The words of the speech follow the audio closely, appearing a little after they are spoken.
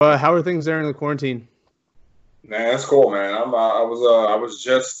How are things there in the quarantine? Man, that's cool, man. I was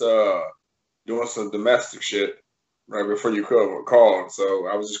just doing some domestic shit right before you called, so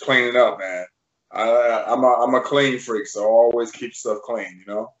I was just cleaning up, man. I'm a clean freak, so I always keep stuff clean.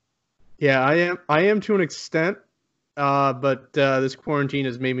 Yeah, I am to an extent, but this quarantine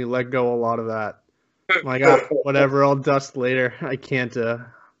has made me let go a lot of that. Like, whatever, I'll dust later. I can't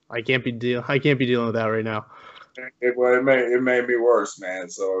be dealing with that right now. It made me worse, man.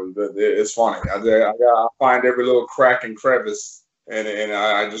 So it's funny. I find every little crack and crevice, and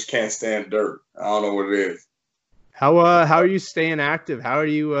I just can't stand dirt. I don't know what it is. How are you staying active? What are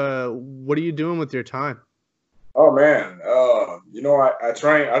you doing with your time? Oh man, I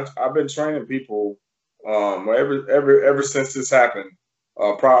train. I've been training people. Ever since this happened.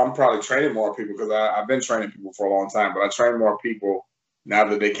 I'm probably training more people because I've been training people for a long time. But I train more people now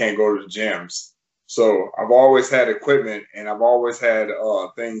that they can't go to the gyms. So I've always had equipment and I've always had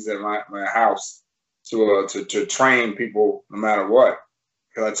things in my house to train people no matter what.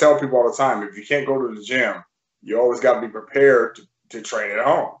 Because I tell people all the time, if you can't go to the gym, you always got to be prepared to train at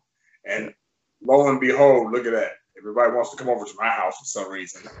home. And lo and behold, look at that. Everybody wants to come over to my house for some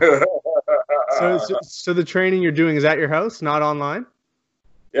reason. So the training you're doing is at your house, not online?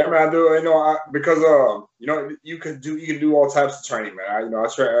 Yeah, man, I do. Because you can do all types of training, man.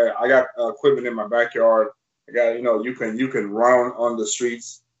 I got equipment in my backyard. I got you can run on the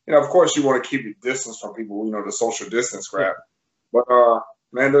streets. Of course, you want to keep your distance from people. The social distance Yeah. crap. But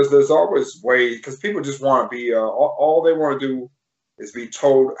man, there's always ways because people just want to be. All they want to do is be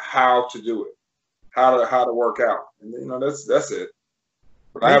told how to do it, how to work out, and that's it.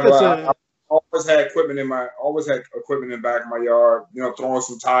 But I think I always had equipment in the back of my yard. Throwing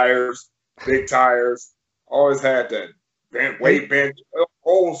some tires, big tires. Always had that I weight bench,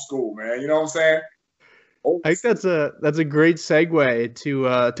 old school, man. You know what I'm saying? Old I think school. that's a great segue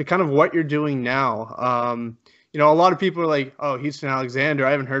to kind of what you're doing now. A lot of people are like, "Oh, Houston Alexander,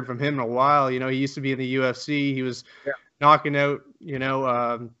 I haven't heard from him in a while." He used to be in the UFC. He was Yeah, knocking out,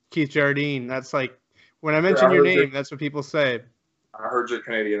 Keith Jardine. That's like when I I mention your heard your name, that's what people say. I heard your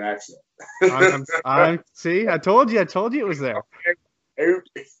Canadian accent. I'm see, I told you it was there.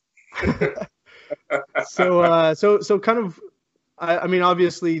 So kind of, I mean,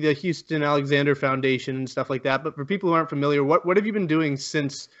 obviously the Houston Alexander Foundation and stuff like that. But for people who aren't familiar, what have you been doing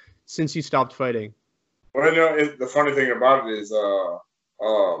since you stopped fighting? Well, the funny thing about it is,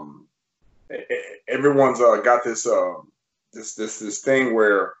 um, everyone's got this thing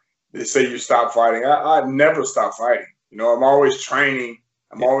where they say you stop fighting. I never stop fighting. I'm always training.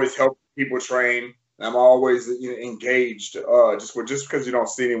 I'm Yeah, always helping people train. And I'm always engaged. Just because you don't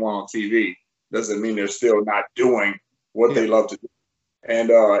see anyone on TV doesn't mean they're still not doing what yeah. they love to do. And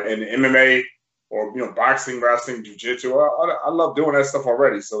MMA or boxing, wrestling, jujitsu, I love doing that stuff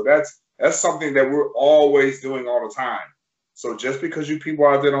already. So that's something that we're always doing all the time. So just because you people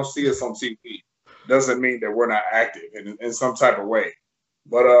out there don't see us on TV doesn't mean that we're not active in some type of way.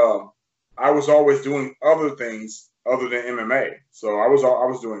 But I was always doing other things other than MMA. So I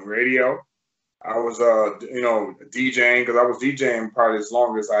was doing radio. I was DJing because I was DJing probably as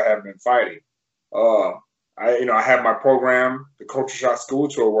long as I have been fighting. Uh, I have my program, the Culture Shock School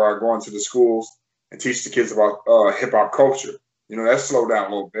Tour, where I go into the schools and teach the kids about hip hop culture. That slowed down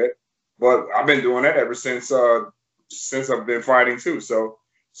a little bit, but I've been doing that ever since I've been fighting too. So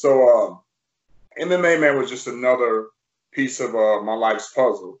MMA, man, was just another piece of my life's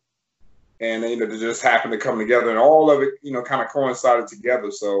puzzle, and they just happened to come together, and all of it kind of coincided together.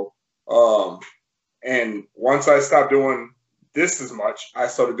 So and once I stopped doing this as much, I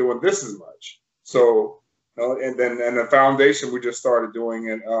started doing this as much. So, and the foundation we just started doing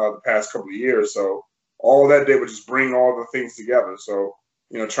in the past couple of years. So all that did was just bring all the things together. So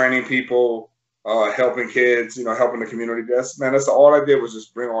training people, helping kids, helping the community. That's all I did was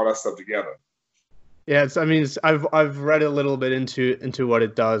just bring all that stuff together. Yeah, I've read a little bit into what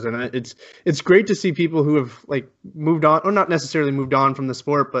it does, and it's great to see people who have like moved on, or not necessarily moved on from the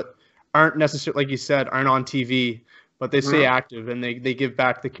sport, but aren't necessarily, like you said, aren't on TV, but they stay Hmm. active and they give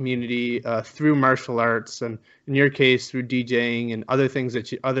back to the community through martial arts, and in your case through DJing and other things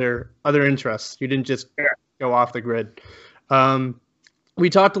other interests. You didn't just Yeah. go off the grid. Um, we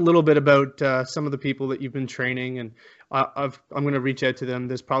talked a little bit about some of the people that you've been training, and I'm going to reach out to them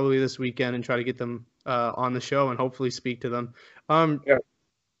this weekend and try to get them on the show and hopefully speak to them. Um, Yeah.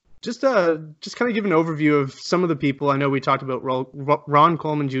 just kind of give an overview of some of the people. I know we talked about Ron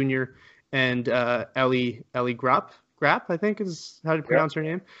Coleman Jr. and Ellie Grapp, I think is how to Yeah. pronounce her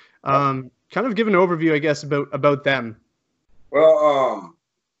name. Kind of give an overview, I guess, about them. Well,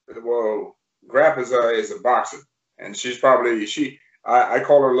 well, Grap is a boxer, and she's probably she. I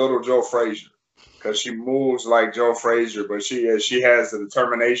call her Little Joe Frazier because she moves like Joe Frazier, but she has the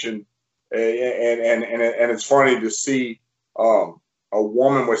determination, and it's funny to see a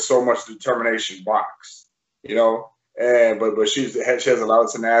woman with so much determination box, you know. And but she has a lot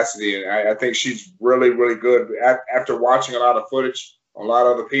of tenacity, and I think she's really good. After watching a lot of footage on a lot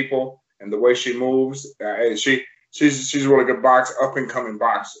of other people and the way she moves, she's a really good up and coming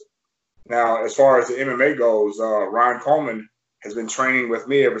boxer. Now, as far as the MMA goes, Ron Coleman has been training with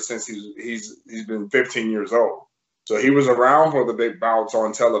me ever since he's been 15 years old. So he was around for the big bouts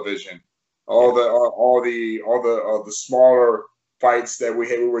on television, all the smaller fights that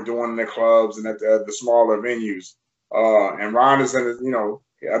we were doing in the clubs and at the smaller venues. And Ron is in his,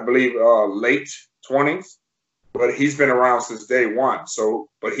 I believe late 20s, but he's been around since day one. So,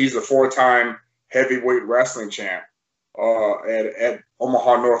 but he's a 4-time heavyweight wrestling champ at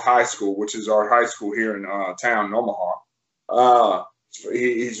Omaha North High School, which is our high school here in town in Omaha.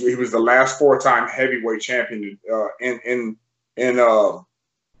 He was the last 4-time heavyweight champion in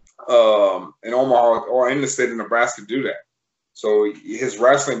Omaha or in the state of Nebraska to do that. So his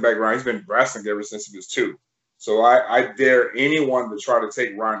wrestling background, he's been wrestling ever since he was 2. So I dare anyone to try to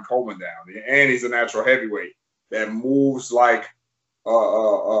take Ron Coleman down. And he's a natural heavyweight that moves like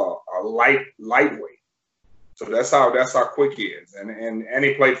a lightweight. So that's how quick he is. And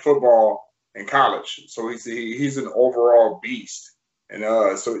he played football in college. So he's an overall beast. And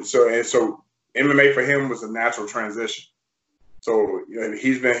so MMA for him was a natural transition. So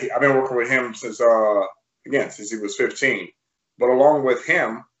I've been working with him since he was 15. But along with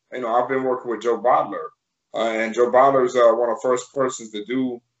him, I've been working with Joe Bodler. And Joe Bodler is one of the first persons to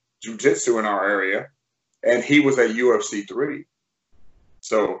do jiu-jitsu in our area, and he was at UFC 3.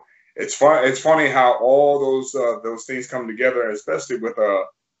 So it's funny how all those things come together, especially with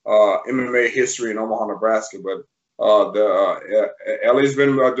MMA history in Omaha, Nebraska. But Ellie's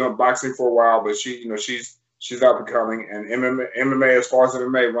been doing boxing for a while, but she's up and coming. And MMA, as far as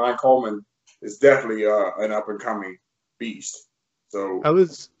MMA, Ron Coleman is definitely an up and coming beast. So I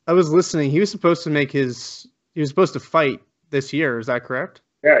was listening. He was supposed to fight this year. Is that correct?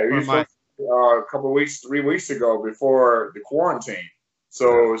 Yeah, he was a couple of weeks, 3 weeks ago before the quarantine. So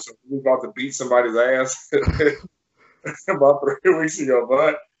he was about to beat somebody's ass about 3 weeks ago.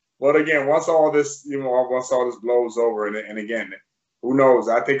 But again, once all this blows over, and again, who knows?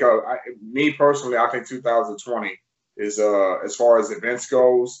 I think me personally, I think 2020 is as far as events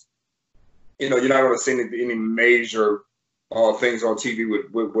goes. You're not going to see any major things on TV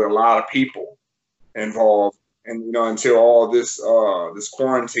with a lot of people involved, and until all this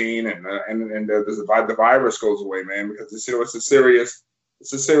quarantine and the virus goes away, man, because it's a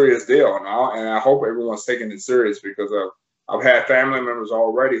serious deal, and I hope everyone's taking it serious because I've had family members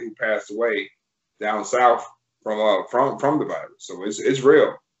already who passed away down south from the virus, so it's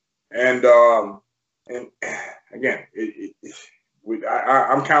real, and again,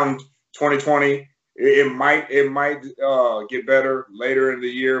 I'm counting 2020. It might get better later in the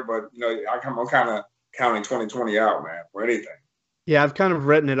year, but I'm kind of counting 2020 out, man, for anything. Yeah, I've kind of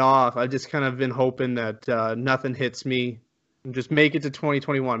written it off. I've just kind of been hoping that nothing hits me and just make it to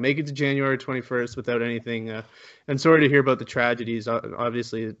 2021, make it to January 21st without anything. And sorry to hear about the tragedies.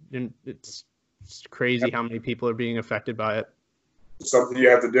 Obviously, it's crazy how many people are being affected by it. It's something you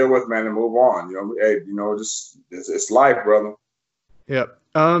have to deal with, man, and move on. It's life, brother. Yep.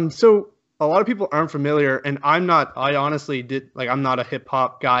 So a lot of people aren't familiar, and I'm not a hip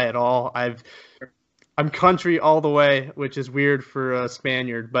hop guy at all. I'm country all the way, which is weird for a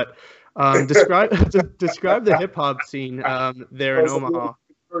Spaniard, but describe the hip hop scene there in Omaha.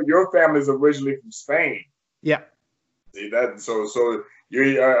 Your family's originally from Spain. Yeah. See that? So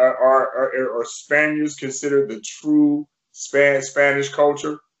you are Spaniards considered the true Spanish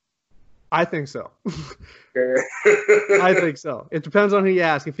culture? I think so. I think so. It depends on who you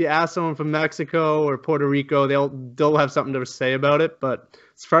ask. If you ask someone from Mexico or Puerto Rico, they'll have something to say about it. But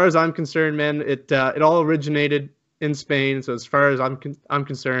as far as I'm concerned, man, it all originated in Spain. So as far as I'm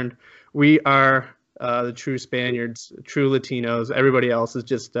concerned, we are the true Spaniards, true Latinos. Everybody else is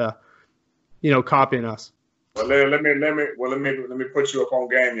just copying us. Well, let me put you up on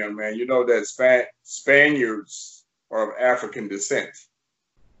game, young man. You know that Spaniards are of African descent.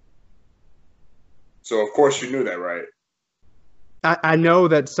 So of course you knew that, right? I know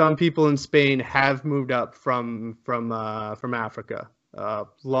that some people in Spain have moved up from Africa,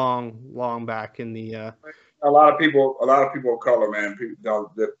 long back in the. A lot of people of color, man.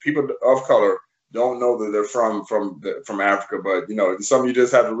 The people of color don't know that they're from Africa, but some you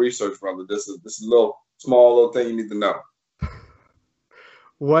just have to research, brother. This is a small little thing you need to know.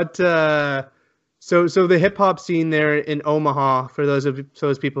 What So the hip hop scene there in Omaha, for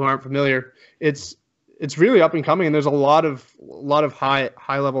those people who aren't familiar, it's really up and coming, and there's a lot of high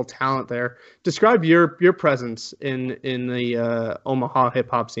level talent there. Describe your presence in the Omaha hip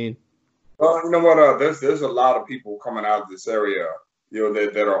hop scene. Well, you know what? There's a lot of people coming out of this area,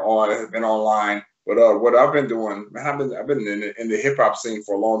 that are have been online. But what I've been doing, man, I've been in the hip hop scene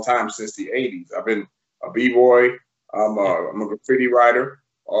for a long time, since the '80s. I've been a b-boy. Yeah. I'm a graffiti writer.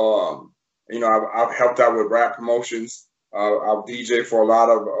 I've helped out with rap promotions. I've DJ for a lot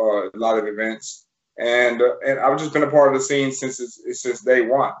of events, and I've just been a part of the scene since day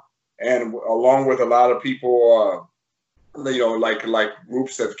one, and along with a lot of people, like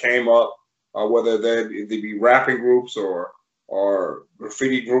groups that came up, whether they be rapping groups or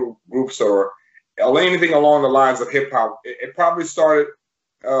graffiti groups or anything along the lines of hip hop. It probably started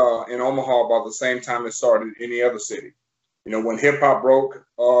in Omaha about the same time it started in any other city. When hip hop broke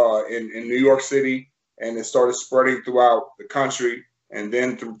in New York City, and it started spreading throughout the country, and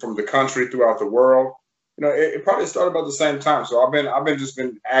then from the country throughout the world. It probably started about the same time. So I've been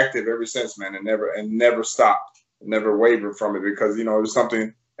active ever since, man, and never stopped, never wavered from it, because it was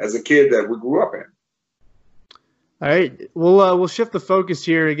something as a kid that we grew up in. All right, we'll shift the focus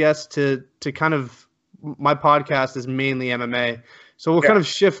here, I guess, to kind of, my podcast is mainly MMA, so we'll kind of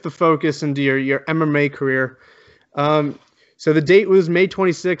shift the focus into your MMA career. So the date was May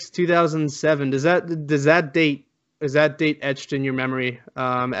 26, 2007. Is that date etched in your memory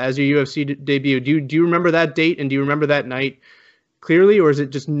as your UFC debut? Do you remember that date, and do you remember that night clearly, or is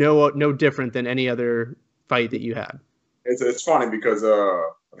it just no different than any other fight that you had? It's funny because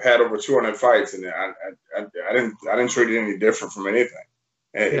I've had over 200 fights, and I didn't treat it any different from anything,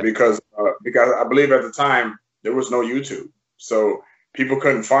 because I believe at the time there was no YouTube, so people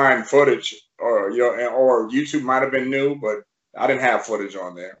couldn't find footage, or YouTube might have been new, but I didn't have footage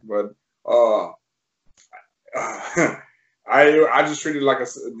on there. But I just treated it like a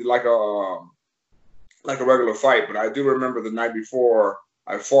regular fight. But I do remember the night before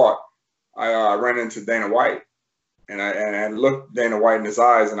I fought, I ran into Dana White. And I looked Dana White in his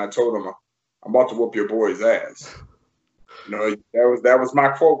eyes, and I told him, "I'm about to whoop your boy's ass." That was my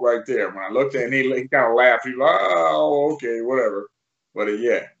quote right there. When I looked at him, he kind of laughed. He was like, "Oh, okay, whatever." But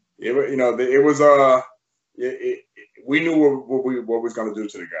we knew what we was going to do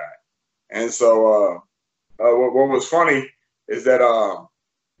to the guy. And so what was funny is that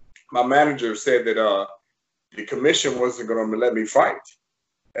my manager said that the commission wasn't going to let me fight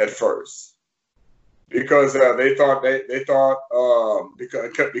at first, because they thought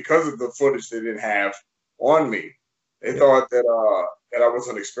because of the footage they didn't have on me, they thought that I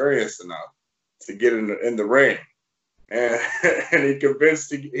wasn't experienced enough to get in the ring, and and he convinced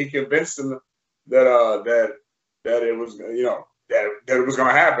them that it was that it was going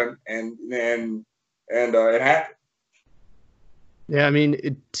to happen, and it happened. Yeah, I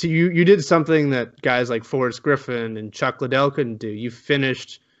mean, you did something that guys like Forrest Griffin and Chuck Liddell couldn't do. You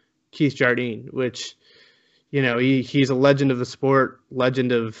finished Keith Jardine, which, he's a legend of the sport,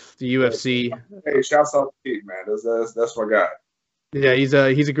 legend of the UFC. Hey, shouts out to Keith, man. That's my guy. Yeah, he's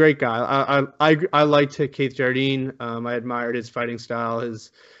a great guy. I liked Keith Jardine. I admired his fighting style,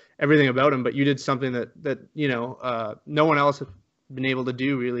 his everything about him. But you did something that no one else has been able to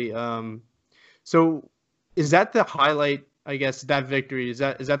do, really. So is that the highlight? I guess that victory is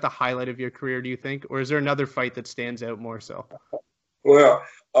that the highlight of your career, do you think, or is there another fight that stands out more so? Well,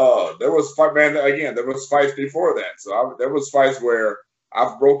 there was fight, man. Again, there was fights before that. So there was fights where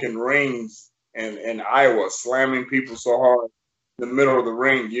I've broken rings in Iowa, slamming people so hard in the middle of the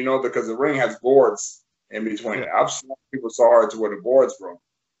ring, because the ring has boards in between. Yeah. I've slammed people so hard to where the boards broke.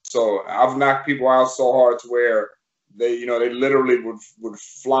 So I've knocked people out so hard to where they literally would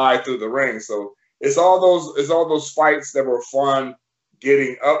fly through the ring. So it's all those fights that were fun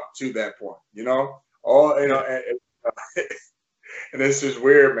getting up to that point, and it's just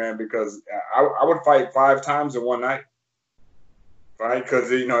weird, man, because I would fight 5 times in one night, right? Because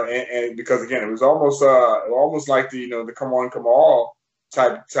and because again, it was almost like the come on, come all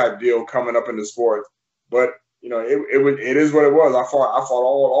type deal coming up in the sport, but it is what it was. I fought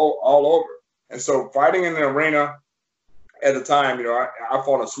all over, and so fighting in the arena at the time, I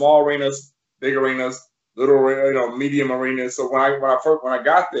fought in small arenas, big arenas, little medium arenas. So when I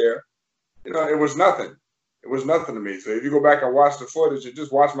got there, it was nothing. It was nothing to me. So if you go back and watch the footage and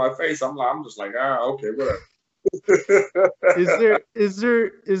just watch my face, I'm just like, okay, whatever.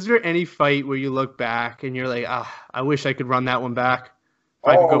 Is there any fight where you look back and you're like, I wish I could run that one back? If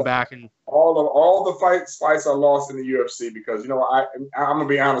I could go back and all the fights I lost in the UFC, because I'm gonna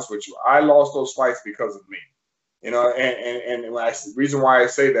be honest with you, I lost those fights because of me. And the reason why I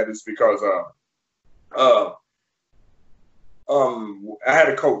say that is because Uh, I had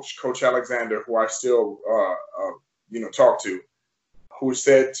a coach, Coach Alexander, who I still talk to, who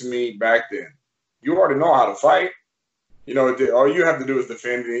said to me back then, "You already know how to fight. All you have to do is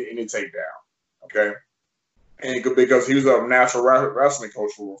defend any takedown." Okay, and because he was a natural wrestling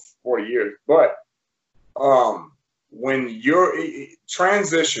coach for 40 years, but when your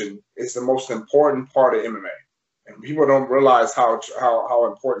transition is the most important part of MMA, and people don't realize how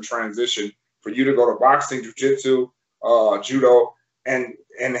important transition for you to go to boxing, jiu-jitsu, judo, and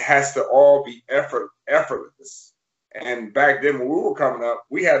it has to all be effortless. And back then when we were coming up,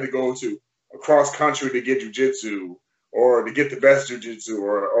 we had to go to across country to get jiu-jitsu, or to get the best jiu-jitsu,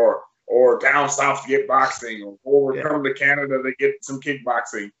 or down south to get boxing, or come to Canada to get some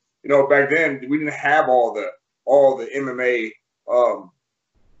kickboxing. Back then we didn't have all the MMA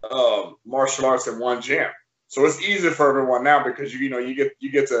martial arts in one gym. So it's easier for everyone now because you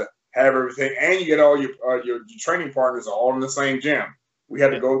get to have everything, and you get all your training partners all in the same gym. We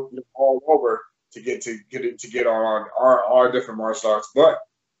had to go all over to get on our different martial arts, but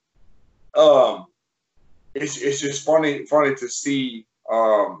it's just funny to see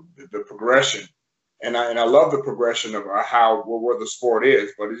the progression, and I love the progression of where the sport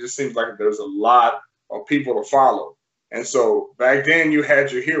is, but it just seems like there's a lot of people to follow. And so back then you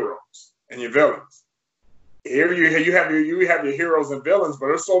had your heroes and your villains. Here you have your heroes and villains, but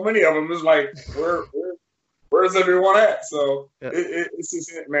there's so many of them. It's like where's everyone at? So it's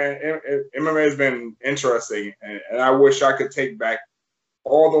just, man, MMA has been interesting, and I wish I could take back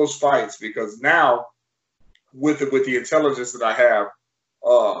all those fights, because now with the intelligence that I have,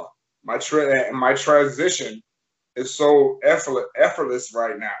 my transition is so effortless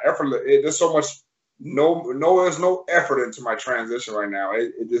right now. There's so much. There's no effort into my transition right now.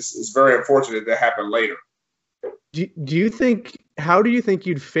 It's very unfortunate that happened later. Do you think? How do you think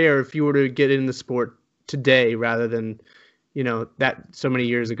you'd fare if you were to get in the sport today rather than, that so many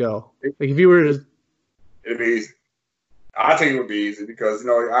years ago? Like if you were to, it'd be easy. I think it would be easy because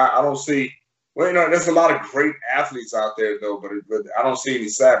I don't see. Well, there's a lot of great athletes out there though, but I don't see any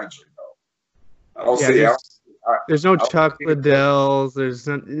savagery though. I don't see. There's no Chuck Liddells. There's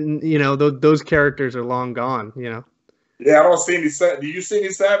those characters are long gone. Yeah, I don't see any. Do you see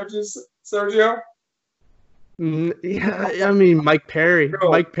any savages, Sergio? Yeah, I mean Mike Perry.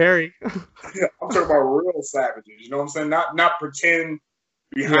 Mike Perry. Yeah, I'm talking about real savages. You know what I'm saying? Not pretend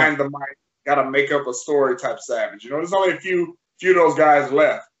behind the mic, gotta make up a story type savage. There's only a few of those guys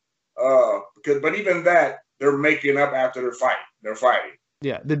left. But even that, they're making up after they're fighting.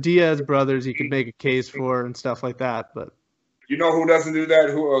 Yeah, the Diaz brothers, you could make a case for and stuff like that. But you know who doesn't do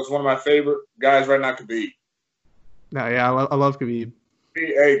that? Who is one of my favorite guys right now? Khabib. No, yeah, I love Khabib.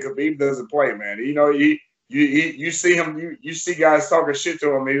 Hey, Khabib doesn't play, man. You see him, you see guys talking shit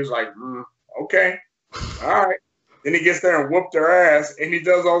to him. He was like, okay, all right. Then he gets there and whoop their ass, and he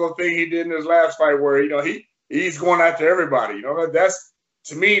does all the thing he did in his last fight, where he's going after everybody. That's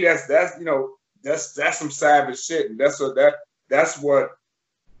to me, that's some savage shit, and that's what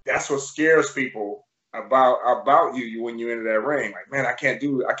scares people about you when you enter that ring. Like, man, I can't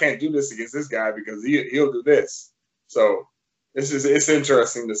do this against this guy because he'll do this. So it's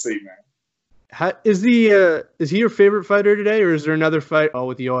interesting to see, man. Is he your favorite fighter today, or is there another fight? Oh,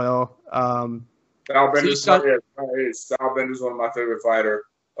 with the oil. Sal Bender's one of my favorite fighter.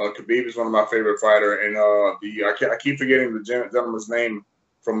 Khabib is one of my favorite fighter, and I keep forgetting the gentleman's name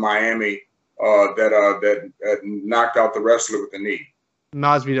from Miami that knocked out the wrestler with the knee.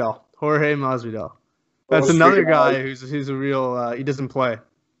 Masvidal, Jorge Masvidal. That's another guy who's a real. He doesn't play.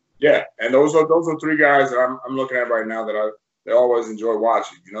 Yeah, and those are three guys that I'm looking at right now that I always enjoy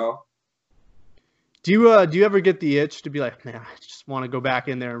watching. Do you ever get the itch to be like, man, I just want to go back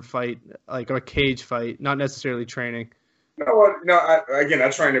in there and fight, like a cage fight, not necessarily training? You know what? No, I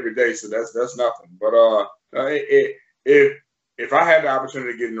train every day, so that's nothing. But if I had the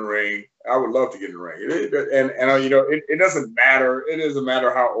opportunity to get in the ring, I would love to get in the ring. It doesn't matter. It doesn't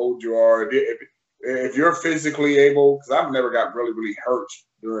matter how old you are. If you're physically able, because I've never got really, really hurt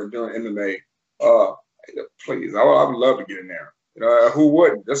during MMA. Please, I would love to get in there. Who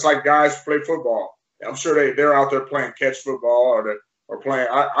wouldn't? Just like guys who play football. I'm sure they're out there playing catch football or playing.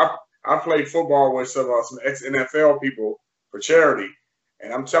 I played football with some ex-NFL people for charity,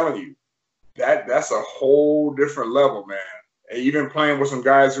 and I'm telling you, that's a whole different level, man. And even playing with some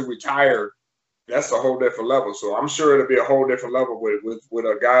guys who retired, that's a whole different level. So I'm sure it'll be a whole different level with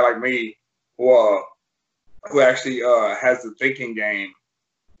a guy like me who actually has the thinking game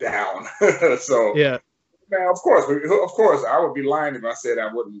down. So yeah, man, of course, I would be lying if I said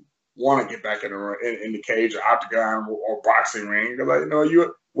I wouldn't want to get back in the cage or octagon or boxing ring, because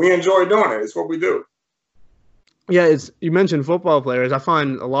we enjoy doing it. It's what we do. Yeah, it's you mentioned football players. I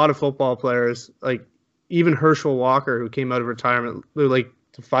find a lot of football players, like even Herschel Walker, who came out of retirement, who, like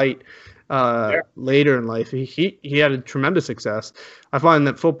to fight Yeah, later in life. He had a tremendous success. I find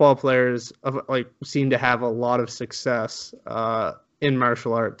that football players like seem to have a lot of success in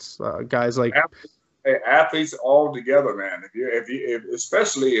martial arts. Guys like athletes, hey, athletes all together, man.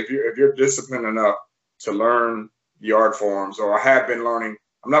 Especially if you're disciplined enough to learn the art forms, or have been learning.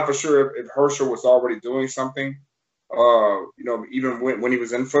 I'm not for sure if Herschel was already doing something, even when he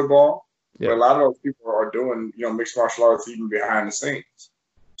was in football. yeah. But a lot of those people are doing, mixed martial arts even behind the scenes.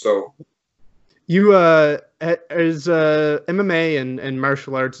 So, You is MMA and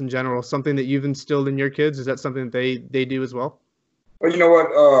martial arts in general something that you've instilled in your kids? Is that something that they do as well? but you know what?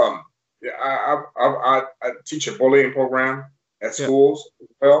 Yeah, I teach a bullying program at Yeah. schools as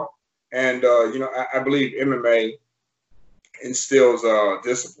well, and I believe MMA instills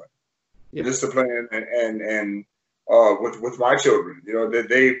discipline, Yeah. discipline, and with my children.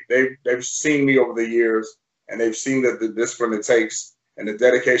 That they've seen me over the years, and they've seen the discipline it takes and the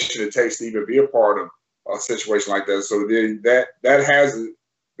dedication it takes to even be a part of a situation like that. So that has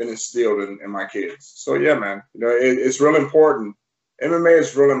been instilled in my kids. So yeah, man, it's real important. MMA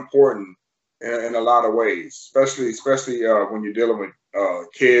is real important in a lot of ways, especially when you're dealing with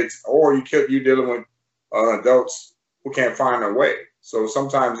kids, or you're dealing with adults who can't find their way. So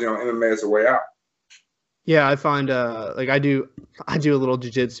sometimes MMA is a way out. Yeah, I find like I do a little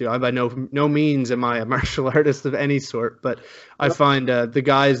jujitsu. I by no means am I a martial artist of any sort, but I find the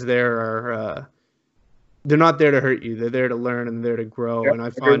guys there are they're not there to hurt you. They're there to learn and there to grow. Yep, And I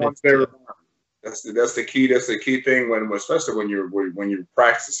find it everyone's there. That's the key. That's the key thing especially when you're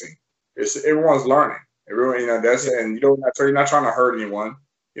practicing. It's everyone's learning. Everyone, that's yeah, and you don't so you're not trying to hurt anyone.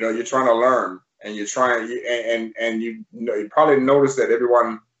 You're trying to learn, and you're trying and you probably notice that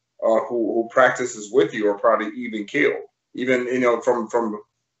everyone who practices with you are probably even killed. Even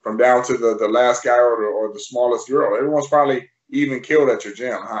from down to the last guy or the smallest girl. Everyone's probably even killed at your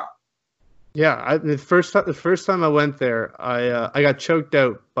gym, huh? yeah. The first time I went there, I got choked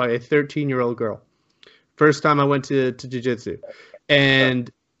out by a 13-year-old girl. First time I went to jujitsu,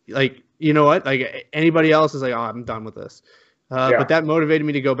 and like you know what, like anybody else is like, oh, I'm done with this. But Yeah. that motivated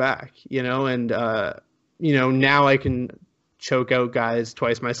me to go back, and now I can choke out guys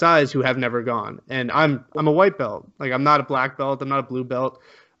twice my size who have never gone. And I'm a white belt. Like I'm not a black belt. I'm not a blue belt.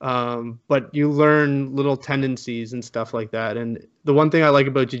 But you learn little tendencies and stuff like that. And the one thing I like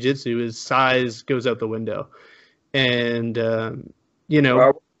about jujitsu is size goes out the window. And you know,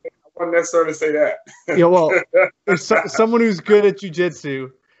 Well, I wouldn't necessarily say well, that. there's someone who's good at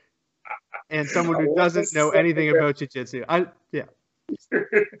jujitsu and someone I who wouldn't doesn't know necessarily anything about jujitsu. Yeah,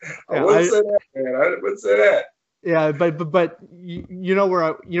 I yeah, wouldn't say that, man. I wouldn't say that. yeah, but you know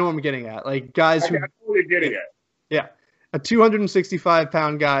where you know what I'm getting at. Like guys I who know what you're getting at. yeah, a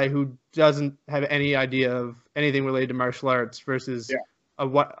 265-pound guy who doesn't have any idea of anything related to martial arts versus Yeah.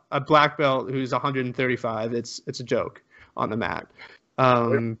 a black belt who's 135. It's a joke on the mat. It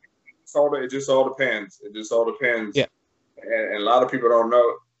Um, it just all depends. It just all depends. yeah, And a lot of people don't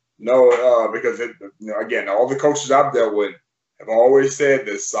know because again, all the coaches I've dealt with have always said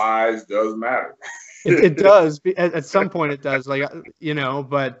that size does matter. it does. At some point it does. Like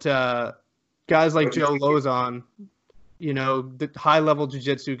but guys like Joe Lozon, the high level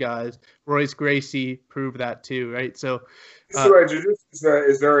jiu-jitsu guys, Royce Gracie proved that too, right? So It's right. Jiu-jitsu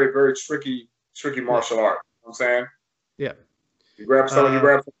is very, very tricky martial art. You know what I'm saying? yeah. You grab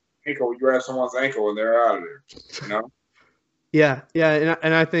someone's ankle, and they're out of there. You know? Yeah,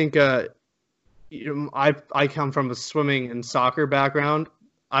 and I think I come from a swimming and soccer background.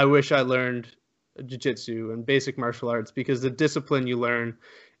 I wish I learned jiu-jitsu and basic martial arts because the discipline you learn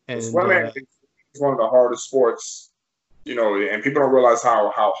and Swimming is one of the hardest sports, and people don't realize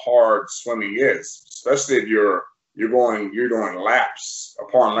how hard swimming is, especially if you're doing laps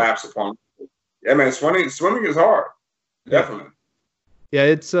upon laps upon. Yeah, man, swimming is hard, definitely. yeah,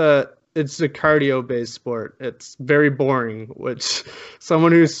 it's a cardio based sport. It's very boring, which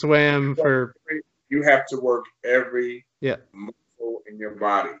someone who swam for You have to work every yeah muscle in your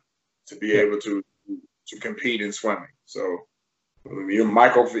body to be yeah. able to compete in swimming. So you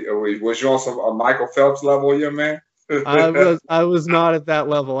Michael was you on a Michael Phelps level, yeah, man? I was not at that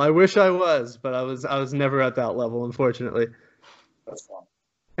level. I wish I was, but I was never at that level, unfortunately. That's fine.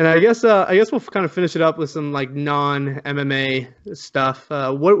 And I guess we'll kind of finish it up with some like non MMA stuff.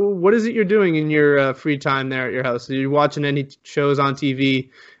 What is it you're doing in your free time there at your house? Are you watching any shows on TV,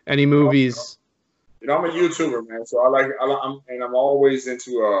 any movies? I'm a YouTuber, man. So I'm always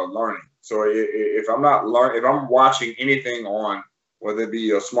into learning. So if I'm not if I'm watching anything on whether it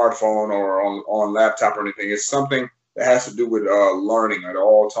be a smartphone or on laptop or anything. It's something that has to do with learning at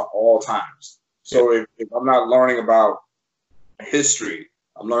all times. So if I'm not learning about history,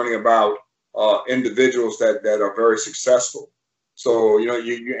 I'm learning about individuals that are very successful. So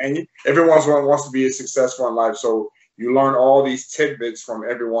everyone wants to be successful in life. So you learn all these tidbits from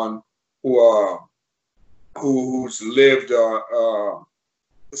everyone who's lived a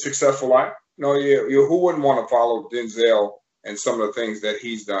successful life. Who wouldn't want to follow Denzel and some of the things that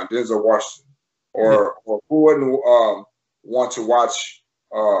he's done, Denzel Washington, or who wouldn't want to watch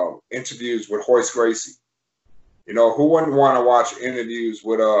interviews with Horace Gracie? Who wouldn't want to watch interviews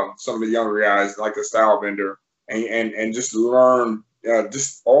with some of the younger guys like the Stylebender and just learn?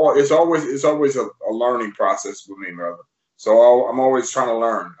 It's always a learning process with me, brother. So I'm always trying to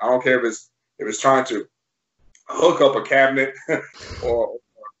learn. I don't care if it's trying to hook up a cabinet or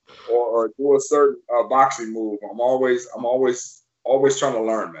do a certain boxing move. I'm always trying to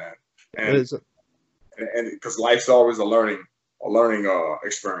learn, man. And because life's always a learning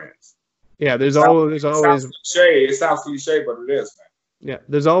experience. Yeah, there's always. It sounds cliche, but it is, man. Yeah,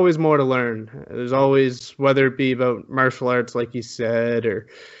 there's always more to learn. There's always, whether it be about martial arts, like you said, or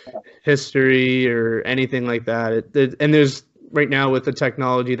history, or anything like that. And there's right now with the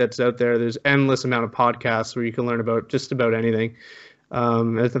technology that's out there, there's endless amount of podcasts where you can learn about just about anything.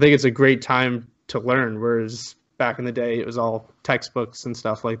 I think it's a great time to learn, whereas back in the day it was all textbooks and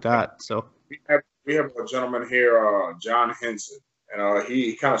stuff like that. So we have a gentleman here, John Henson, and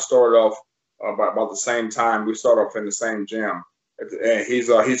he kind of started off about the same time. We started off in the same gym, and he's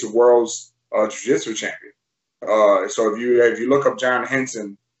the world's jiu-jitsu champion. So if you look up John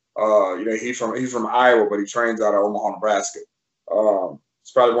Henson, he's from Iowa, but he trains out of Omaha, Nebraska.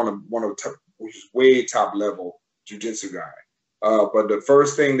 It's probably one of the way top level jiu-jitsu guy. But the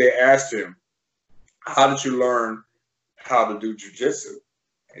first thing they asked him, how did you learn how to do jiu-jitsu?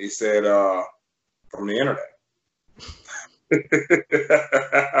 And he said, from the internet.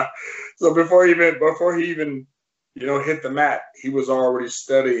 So before he even hit the mat, he was already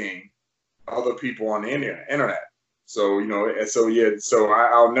studying other people on the internet. So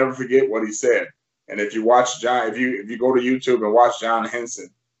I'll never forget what he said. And if you watch if you go to YouTube and watch John Henson,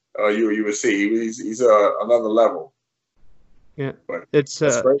 you will see he's another level. Yeah, but it's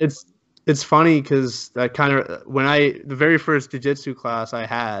funny because that kind of the very first jiu-jitsu class I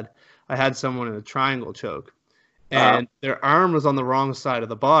had someone in a triangle choke, and their arm was on the wrong side of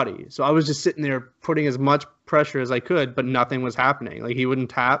the body. So I was just sitting there putting as much pressure as I could, but nothing was happening. Like, he wouldn't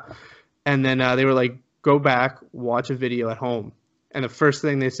tap. And then they were like, go back, watch a video at home. And the first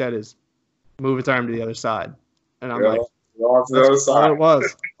thing they said is, move its arm to the other side. And I'm like, that's all it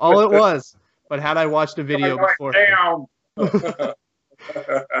was. All it was. But had I watched a video before. Damn.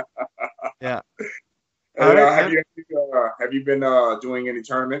 Yeah. Have you been doing any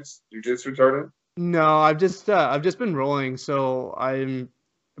tournaments, jiu-jitsu tournament? No, I've just been rolling. So I'm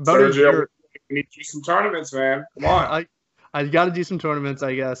about Sergio, we need to do some tournaments, man. Come on. I got to do some tournaments,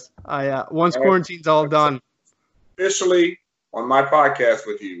 I guess. Once quarantine's all done. Officially on my podcast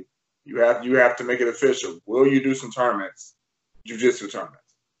with you, you have to make it official. Will you do some tournaments, jiu-jitsu tournaments?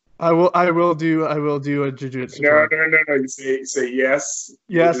 I will do a jiu-jitsu. No. You say yes.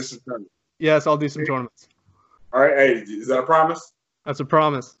 Yes. Yes, I'll do some tournaments. All right. Hey, is that a promise? That's a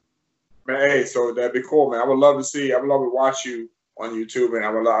promise. Man, hey, so that'd be cool, man. I would love to watch you on YouTube, and I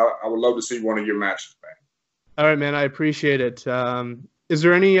would love to see one of your matches, man. All right, man. I appreciate it. Is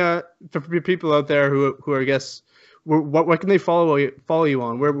there any for people out there who are, I guess, what can they follow you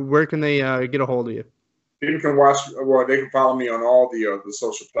on? Where can they get a hold of you? People can watch. Well, they can follow me on all the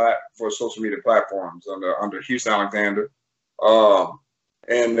social media platforms under Houston Alexander,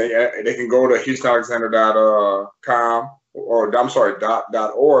 and they can go to HoustonAlexander.com .org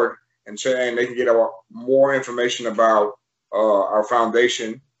and they can get more information about our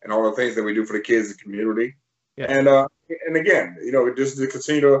foundation and all the things that we do for the kids in the community. Yeah. And again, just to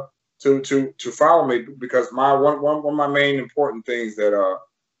continue to follow me, because one of my main important things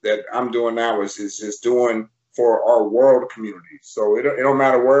that I'm doing now is just doing for our world community. So it don't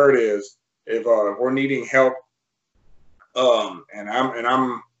matter where it is. If we're needing help, and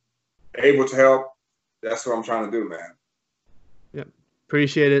I'm able to help, that's what I'm trying to do, man. Yeah,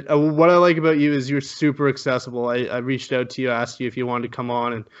 appreciate it. What I like about you is you're super accessible. I reached out to you, asked you if you wanted to come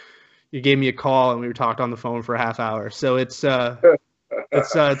on, and you gave me a call, and we talked on the phone for a half hour. So it's not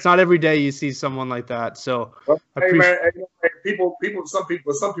every day you see someone like that. So hey, man, some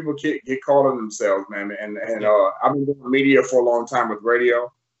people get caught on themselves, man. And I've been doing media for a long time with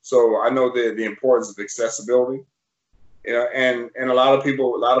radio, so I know the importance of accessibility. And a lot of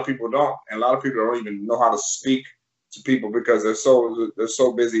people don't, and a lot of people don't even know how to speak to people because they're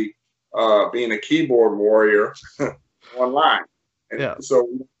so busy being a keyboard warrior online. And Yeah. so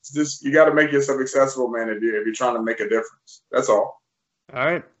just you got to make yourself accessible, man, if you're trying to make a difference. That's all. All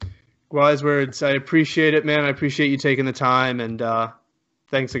right. Wise words. I appreciate it, man. I appreciate you taking the time, and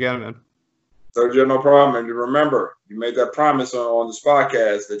thanks again, man. Sergio, no problem. And remember, you made that promise on this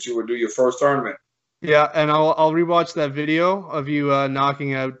podcast that you would do your first tournament. Yeah, and I'll rewatch that video of you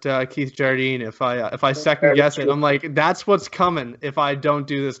knocking out Keith Jardine if I second guess it. I'm like, that's what's coming if I don't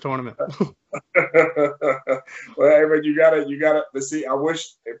do this tournament. Well, hey, but you gotta. Let's see. I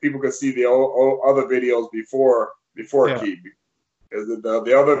wish people could see the old other videos before Keith. Because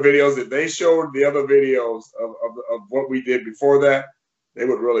the other videos that they showed, the other videos of what we did before that, they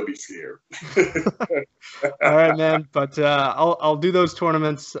would really be scared. All right, man. But I'll do those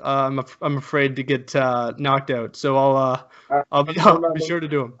tournaments. I'm afraid to get knocked out, so I'll be sure to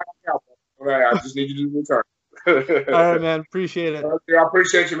do them. All right, I just need you to return. All right, man. Appreciate it. I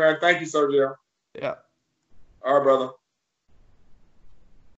appreciate you, man. Thank you, Sergio. Yeah. All right, brother.